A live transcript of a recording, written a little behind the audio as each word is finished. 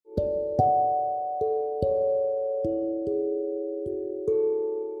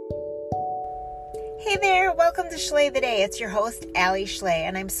Hey there, welcome to Schley the Day. It's your host, Allie Schley,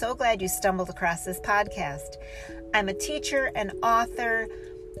 and I'm so glad you stumbled across this podcast. I'm a teacher, an author,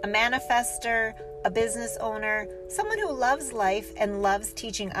 a manifester, a business owner, someone who loves life and loves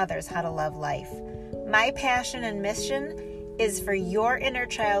teaching others how to love life. My passion and mission is for your inner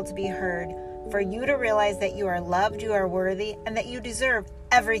child to be heard, for you to realize that you are loved, you are worthy, and that you deserve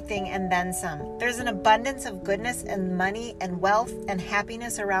everything and then some. There's an abundance of goodness and money and wealth and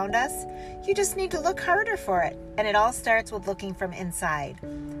happiness around us. You just need to look harder for it. And it all starts with looking from inside.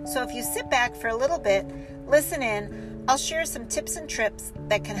 So if you sit back for a little bit, listen in, I'll share some tips and trips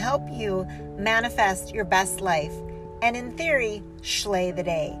that can help you manifest your best life. And in theory, Schley the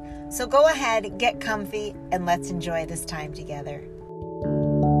day. So go ahead, get comfy, and let's enjoy this time together.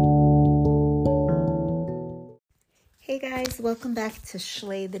 Hey guys, welcome back to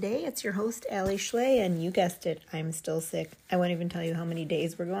Schley the Day. It's your host, Allie Schley, and you guessed it, I'm still sick. I won't even tell you how many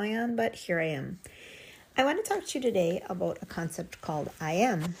days we're going on, but here I am. I want to talk to you today about a concept called I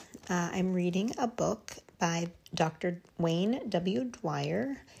Am. I'm reading a book by Dr. Wayne W.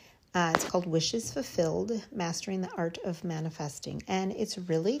 Dwyer. It's called Wishes Fulfilled, Mastering the Art of Manifesting, and it's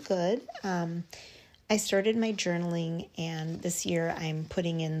really good. I started my journaling, and this year I'm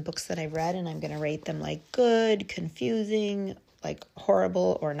putting in books that I read, and I'm going to rate them like good, confusing, like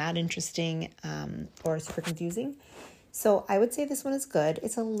horrible, or not interesting, or super confusing. So I would say this one is good.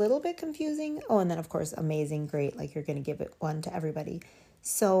 It's a little bit confusing. Oh, and then of course, amazing, great, like you're going to give it one to everybody.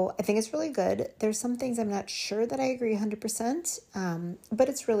 So I think it's really good. There's some things I'm not sure that I agree 100%, but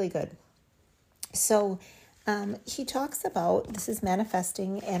it's really good. So he talks about, this is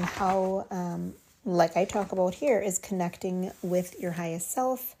manifesting and how... like I talk about here, is connecting with your highest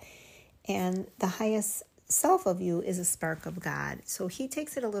self, and the highest self of you is a spark of God. So he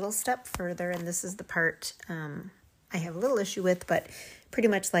takes it a little step further, and this is the part I have a little issue with, but pretty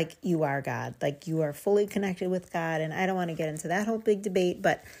much like you are God, like you are fully connected with God, and I don't want to get into that whole big debate,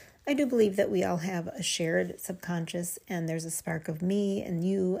 but I do believe that we all have a shared subconscious, and there's a spark of me and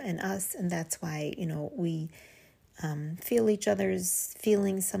you and us, and that's why, we feel each other's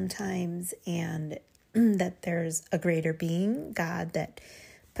feelings sometimes, and that there's a greater being, God, that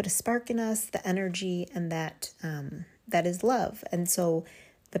put a spark in us, the energy, and that is love. And so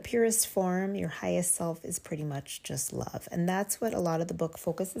the purest form, your highest self, is pretty much just love. And that's what a lot of the book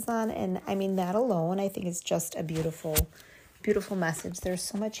focuses on. And I mean, that alone, I think, is just a beautiful, beautiful message. There's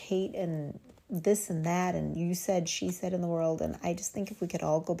so much hate and this and that, and you said, she said in the world. And I just think if we could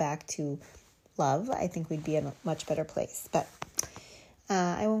all go back to love, I think we'd be in a much better place. But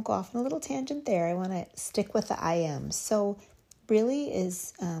I won't go off on a little tangent there. I want to stick with the I am. So really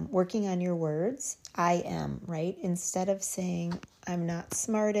is working on your words. I am, right? Instead of saying I'm not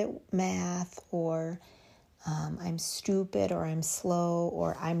smart at math, or I'm stupid, or I'm slow,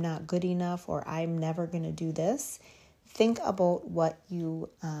 or I'm not good enough, or I'm never going to do this. Think about what you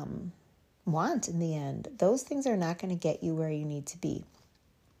want in the end. Those things are not going to get you where you need to be.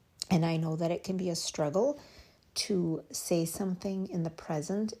 And I know that it can be a struggle to say something in the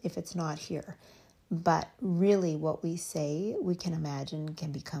present if it's not here. But really what we say, we can imagine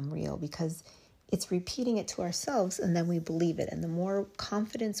can become real, because it's repeating it to ourselves and then we believe it. And the more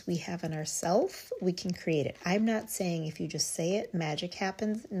confidence we have in ourselves, we can create it. I'm not saying if you just say it, magic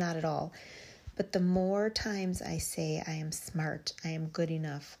happens, not at all. But the more times I say I am smart, I am good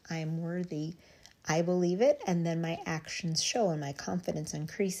enough, I am worthy, I believe it, and then my actions show and my confidence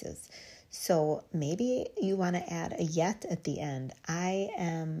increases. So maybe you want to add a yet at the end. I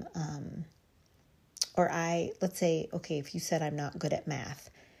am, let's say, okay, if you said I'm not good at math,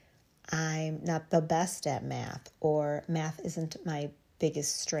 I'm not the best at math, or math isn't my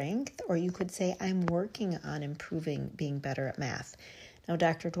biggest strength, or you could say I'm working on improving, being better at math. Now,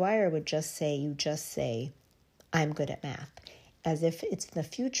 Dr. Dwyer would just say, I'm good at math, as if it's the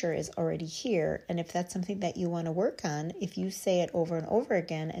future is already here. And if that's something that you want to work on, if you say it over and over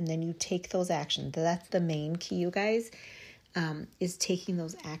again, and then you take those actions, that's the main key, you guys, is taking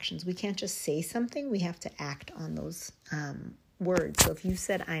those actions. We can't just say something, we have to act on those words. So if you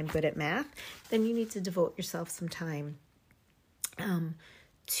said I'm good at math, then you need to devote yourself some time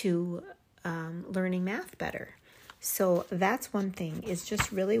to learning math better. So that's one thing, is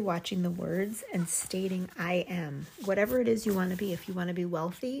just really watching the words and stating I am. Whatever it is you want to be. If you want to be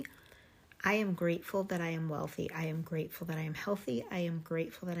wealthy, I am grateful that I am wealthy. I am grateful that I am healthy. I am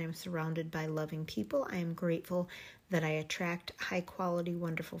grateful that I am surrounded by loving people. I am grateful that I attract high quality,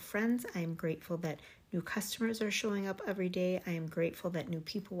 wonderful friends. I am grateful that new customers are showing up every day. I am grateful that new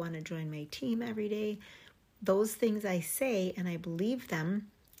people want to join my team every day. Those things I say, and I believe them,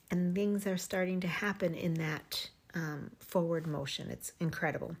 and things are starting to happen in that forward motion. It's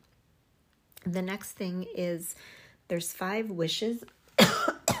incredible. The next thing is there's 5 wishes,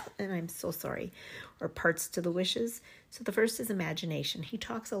 and I'm so sorry, or parts to the wishes. So the first is imagination. He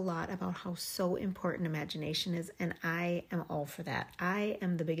talks a lot about how so important imagination is, and I am all for that. I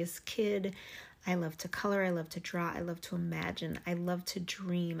am the biggest kid. I love to color. I love to draw. I love to imagine. I love to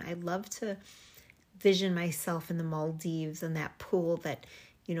dream. I love to vision myself in the Maldives and that pool that,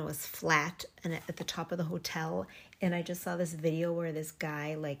 is flat and at the top of the hotel. And I just saw this video where this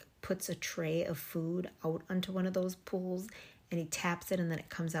guy puts a tray of food out onto one of those pools and he taps it and then it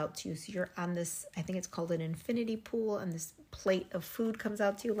comes out to you. So you're on this, I think it's called an infinity pool, and this plate of food comes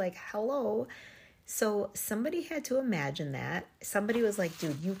out to you like, hello. So somebody had to imagine that. Somebody was like,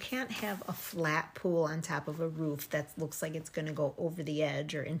 dude, you can't have a flat pool on top of a roof that looks like it's going to go over the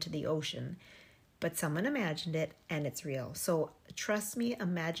edge or into the ocean. But someone imagined it and it's real. So trust me,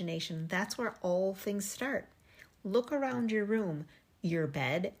 imagination, that's where all things start. Look around your room, your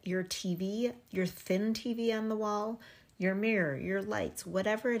bed, your TV, your thin TV on the wall, your mirror, your lights,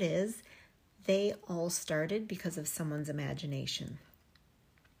 whatever it is, they all started because of someone's imagination.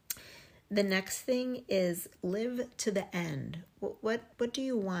 The next thing is live to the end. What do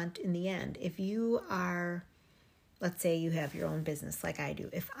you want in the end? If you are, let's say you have your own business like I do.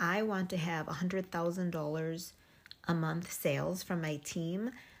 If I want to have $100,000 a month sales from my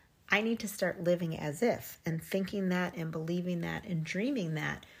team, I need to start living as if and thinking that and believing that and dreaming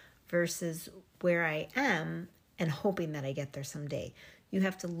that versus where I am and hoping that I get there someday. You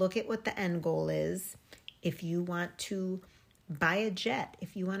have to look at what the end goal is. If you want to buy a jet,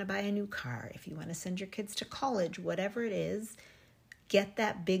 if you want to buy a new car, if you want to send your kids to college, whatever it is, get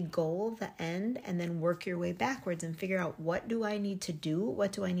that big goal, the end, and then work your way backwards and figure out what do I need to do,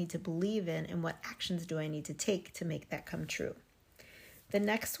 what do I need to believe in, and what actions do I need to take to make that come true. The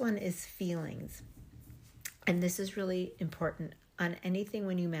next one is feelings. And this is really important on anything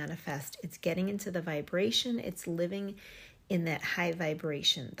when you manifest. It's getting into the vibration. It's living in that high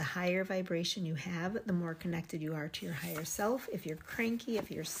vibration. The higher vibration you have, the more connected you are to your higher self. If you're cranky,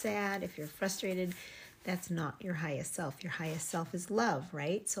 if you're sad, if you're frustrated, that's not your highest self. Your highest self is love,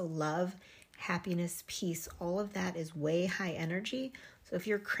 right? So love, happiness, peace, all of that is way high energy. So if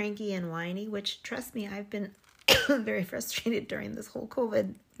you're cranky and whiny, which trust me, I've been very frustrated during this whole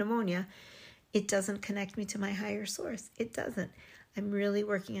COVID pneumonia, it doesn't connect me to my higher source. It doesn't. I'm really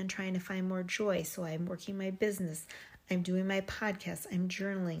working on trying to find more joy. So I'm working my business. I'm doing my podcast. I'm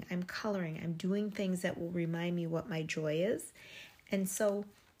journaling. I'm coloring. I'm doing things that will remind me what my joy is. And so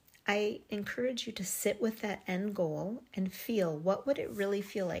I encourage you to sit with that end goal and feel, what would it really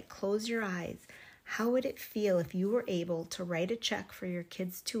feel like? Close your eyes. How would it feel if you were able to write a check for your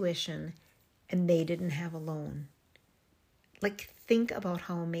kids' tuition and they didn't have a loan? Think about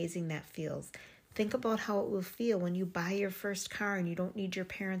how amazing that feels. Think about how it will feel when you buy your first car and you don't need your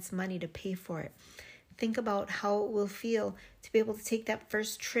parents' money to pay for it. Think about how it will feel to be able to take that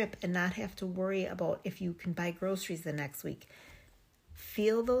first trip and not have to worry about if you can buy groceries the next week.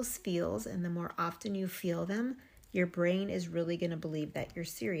 Feel those feels, and the more often you feel them, your brain is really going to believe that you're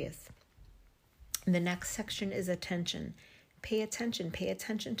serious. And the next section is attention. Pay attention. Pay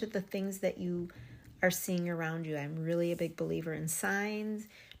attention to the things that you are seeing around you. I'm really a big believer in signs.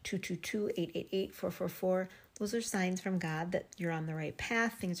 222, 888, 444. Those are signs from God that you're on the right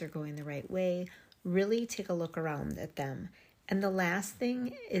path. Things are going the right way. Really take a look around at them. And the last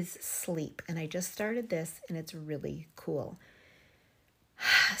thing is sleep. And I just started this, and it's really cool.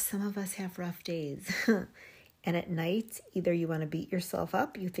 Some of us have rough days. And at night, either you want to beat yourself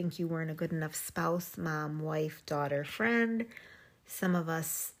up, you think you weren't a good enough spouse, mom, wife, daughter, friend. Some of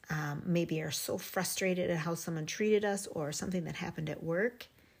us maybe are so frustrated at how someone treated us or something that happened at work.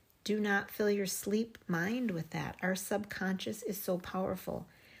 Do not fill your sleep mind with that. Our subconscious is so powerful.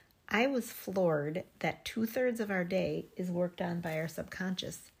 I was floored that 2/3 of our day is worked on by our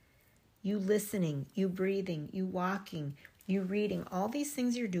subconscious. You listening, you breathing, you walking, you reading, all these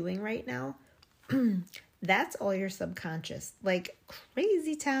things you're doing right now, that's all your subconscious.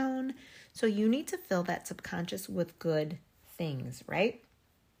 Crazy town. So you need to fill that subconscious with good things, right?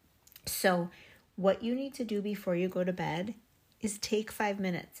 So what you need to do before you go to bed is take 5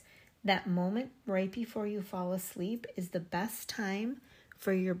 minutes. That moment right before you fall asleep is the best time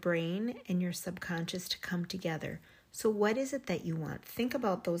for your brain and your subconscious to come together. So what is it that you want? Think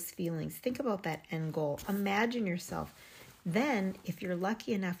about those feelings. Think about that end goal. Imagine yourself. Then, if you're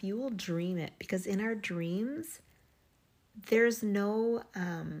lucky enough, you will dream it, because in our dreams, there's no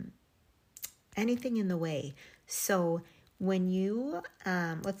anything in the way. So when you,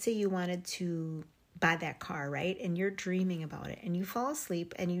 let's say you wanted to buy that car, right? And you're dreaming about it, and you fall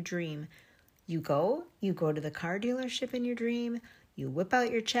asleep and you dream. You go to the car dealership in your dream. You whip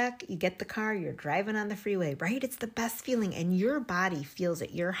out your check, you get the car, you're driving on the freeway, right? It's the best feeling, and your body feels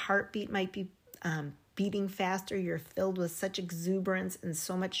it. Your heartbeat might be beating faster. You're filled with such exuberance and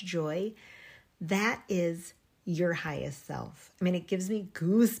so much joy. That is your highest self. I mean, it gives me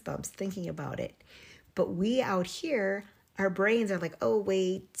goosebumps thinking about it. But we out here, our brains are like, oh,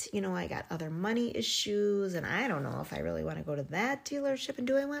 wait, I got other money issues, and I don't know if I really want to go to that dealership, and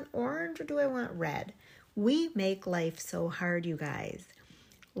do I want orange or do I want red? We make life so hard, you guys.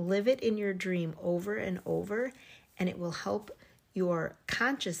 Live it in your dream over and over, and it will help your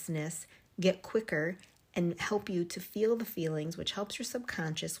consciousness get quicker and help you to feel the feelings, which helps your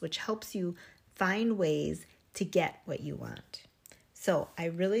subconscious, which helps you find ways to get what you want. So I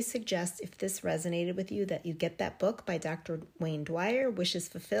really suggest, if this resonated with you, that you get that book by Dr. Wayne Dwyer, Wishes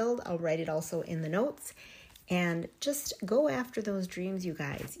Fulfilled. I'll write it also in the notes. And just go after those dreams, you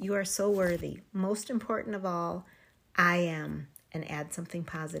guys. You are so worthy. Most important of all, I am. And add something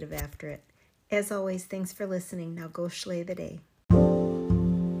positive after it. As always, thanks for listening. Now go slay the day.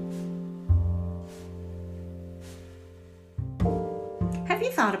 Have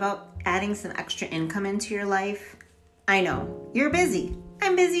you thought about adding some extra income into your life? I know, you're busy.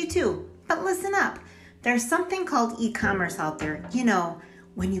 I'm busy too. But listen up. There's something called e-commerce out there.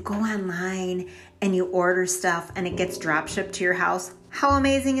 When you go online and you order stuff and it gets drop shipped to your house, how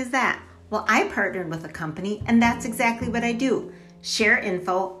amazing is that? Well, I partnered with a company, and that's exactly what I do. Share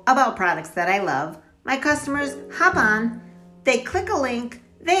info about products that I love. My customers hop on, they click a link,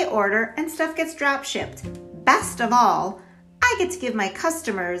 they order, and stuff gets drop shipped. Best of all, I get to give my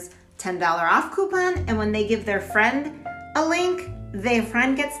customers $10 off coupon, and when they give their friend a link, their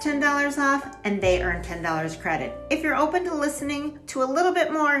friend gets $10 off, and they earn $10 credit. If you're open to listening to a little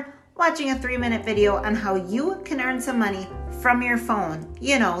bit more, watching a 3-minute video on how you can earn some money from your phone,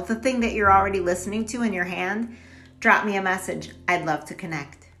 the thing that you're already listening to in your hand, drop me a message. I'd love to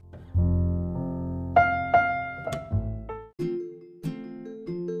connect.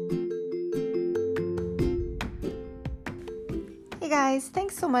 Hey guys,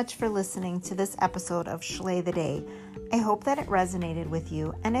 thanks so much for listening to this episode of Slay the Day. I hope that it resonated with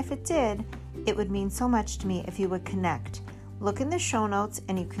you, and if it did, it would mean so much to me if you would connect. Look in the show notes,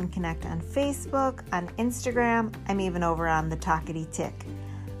 and you can connect on Facebook, on Instagram. I'm even over on the Talkity Tick.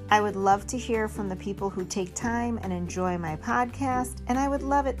 I would love to hear from the people who take time and enjoy my podcast, and I would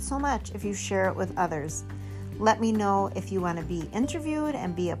love it so much if you share it with others. Let me know if you want to be interviewed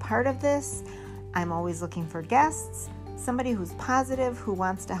and be a part of this. I'm always looking for guests, somebody who's positive, who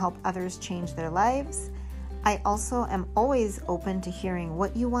wants to help others change their lives. I also am always open to hearing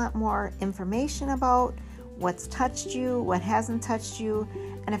what you want more information about, what's touched you, what hasn't touched you,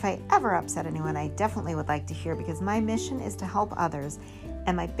 and if I ever upset anyone, I definitely would like to hear, because my mission is to help others,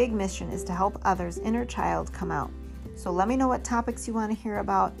 and my big mission is to help others' inner child come out. So let me know what topics you want to hear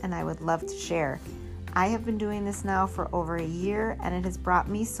about, and I would love to share. I have been doing this now for over a year, and it has brought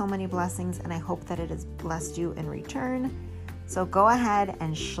me so many blessings, and I hope that it has blessed you in return. So go ahead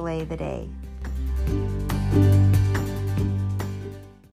and slay the day.